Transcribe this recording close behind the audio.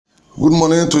Good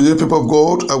morning to you, people of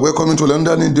God. I welcome you to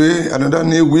another new day, another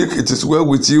new week. It is well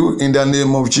with you in the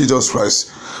name of Jesus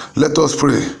Christ. Let us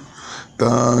pray.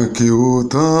 Thank you,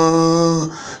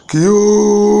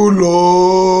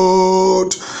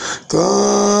 Lord.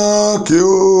 Thank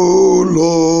you,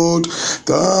 Lord.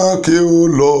 Thank you,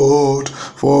 Lord,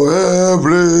 for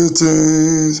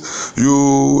everything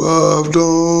you have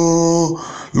done.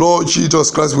 Lord Jesus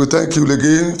Christ, we thank you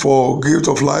again for gift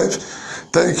of life.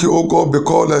 Thank you, O God,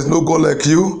 because there is no God like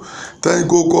you. Thank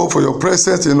you, O God, for your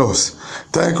presence in us.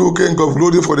 Thank you, King of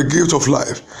glory, for the gift of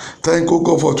life. Thank you, O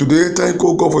God, for today. Thank you,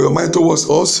 O God, for your mind towards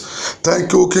us.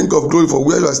 Thank you, King of glory, for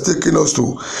where you are taking us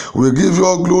to. We give you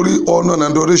all glory, honor,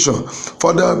 and adoration.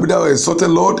 Father, be thou exalted,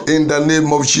 Lord, in the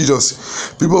name of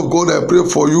Jesus. People of God, I pray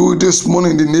for you this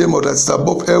morning in the name of that is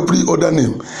above every other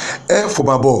name. F from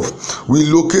above. We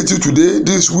locate you today,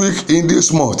 this week, in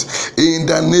this month, in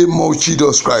the name of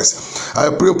Jesus Christ. I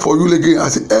pray for you again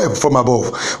as F from above.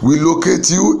 We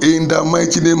locate you in the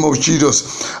mighty name of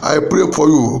Jesus. I pray for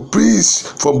you, peace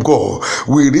from God.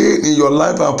 We reign in your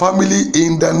life and family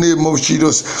in the name of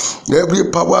Jesus. Every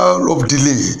power of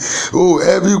delay,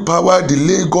 every power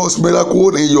delay God's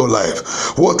miracle in your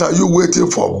life. What are you waiting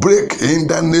for? Break in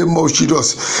the name of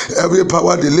Jesus. Every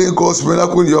power delay God's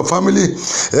miracle in your family.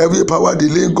 Every power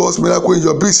delay God's miracle in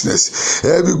your business.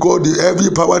 Every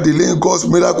power delay God's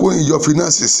miracle in your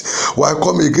finances. I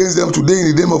come against them today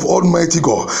in the name of Almighty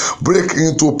God. Break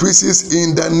into pieces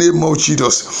in the name of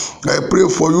Jesus. I pray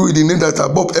for you in the name that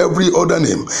above every other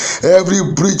name.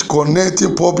 Every bridge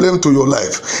connecting problem to your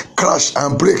life, crash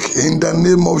and break in the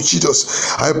name of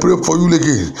Jesus. I pray for you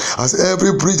again as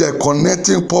every bridge are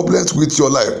connecting problems with your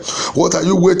life. What are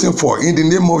you waiting for? In the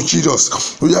name of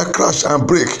Jesus, we are crash and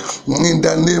break in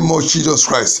the name of Jesus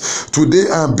Christ. Today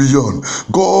and beyond,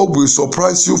 God will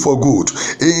surprise you for good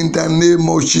in the name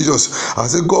of Jesus. I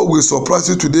say God will surprise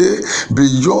you today,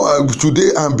 today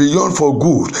and beyond for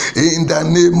good in the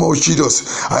name of Jesus.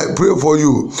 I pray for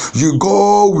you.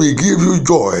 God will give you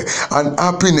joy and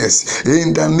happiness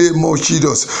in the name of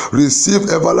Jesus. Receive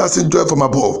everlasting joy from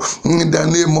above in the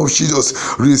name of Jesus.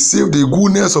 Receive the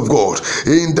goodness of God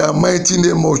in the mighty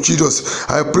name of Jesus.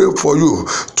 I pray for you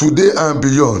today and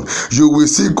beyond. You will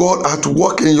see God at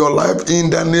work in your life in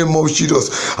the name of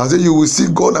Jesus. I say you will see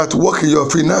God at work in your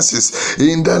finances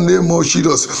in the name of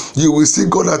Jesus. You will see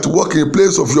God at work in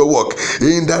place of your work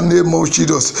in the name of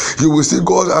Jesus. You will see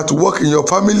God at work in your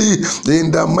family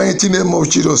in the mighty name of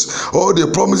Jesus. All the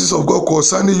promises of God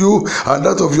concerning you and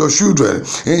that of your children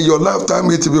in your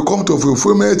lifetime, it will come to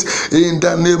fulfillment in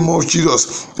the name of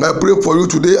Jesus. I pray for you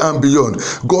today and beyond.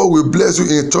 God will bless you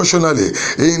intentionally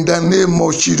in the name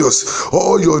of Jesus.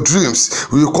 All your dreams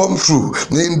will come true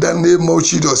in the name of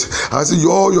Jesus. I say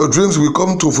all your dreams will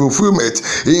come to fulfillment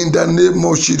in the name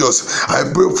of Jesus. I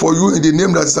pray for you in the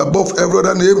name that is above every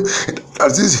other name,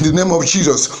 that is in the name of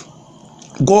Jesus.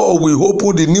 God will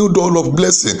open the new door of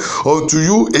blessing unto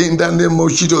you in the name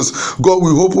of Jesus. God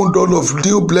will open door of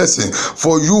new blessing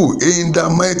for you in the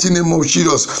mighty name of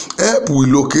Jesus. Help will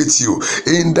locate you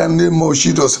in the name of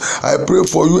Jesus. I pray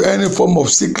for you any form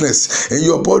of sickness in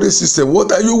your body system.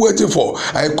 What are you waiting for?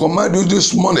 I command you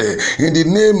this morning in the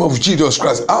name of Jesus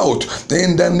Christ out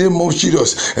in the name of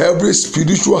Jesus. Every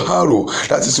spiritual arrow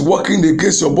that is working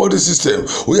against your body system,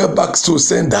 we are back to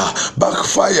sender,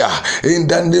 backfire in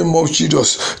the name of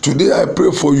Jesus. Today I pray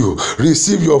for you.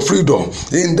 Receive your freedom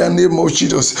in the name of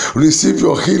Jesus. Receive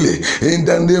your healing in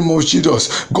the name of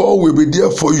Jesus. God will be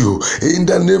there for you in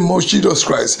the name of Jesus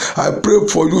Christ. I pray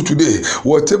for you today.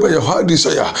 Whatever your heart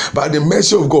desire, by the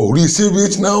mercy of God, receive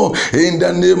it now in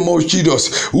the name of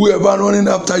Jesus. Whoever running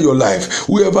after your life,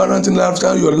 whoever running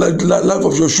after your life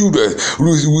of your children,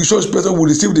 such person will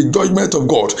receive the judgment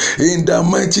of God in the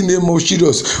mighty name of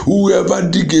Jesus. Whoever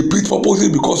dig a pit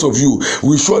purposely because of you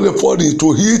will surely fall into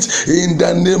it in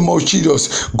the name of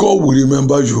Jesus. God will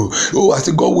remember you. I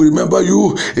say God will remember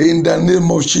you in the name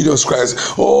of Jesus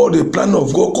Christ. All the plan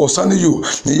of God concerning you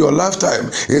in your lifetime,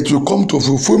 it will come to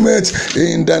fulfillment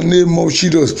in the name of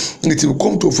Jesus. It will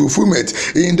come to fulfillment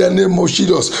in the name of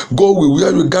Jesus. God will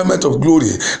wear you garment of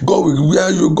glory. God will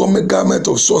wear you garment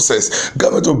of success,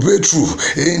 garment of breakthrough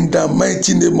in the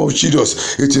mighty name of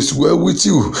Jesus. It is well with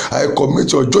you. I commit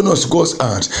your journey to God's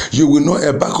hand. You will not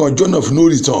embark on journey of no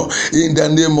return in the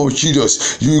name of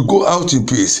Jesus. You go out in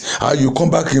peace and you come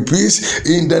back in peace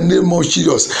in the name of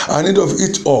Jesus. And end of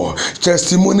it all,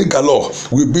 testimony galore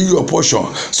will be your portion.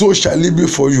 So shall it be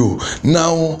for you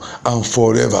now and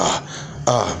forever.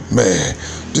 Amen.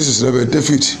 This is Reverend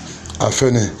David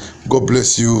Afene. God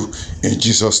bless you in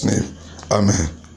Jesus' name. Amen.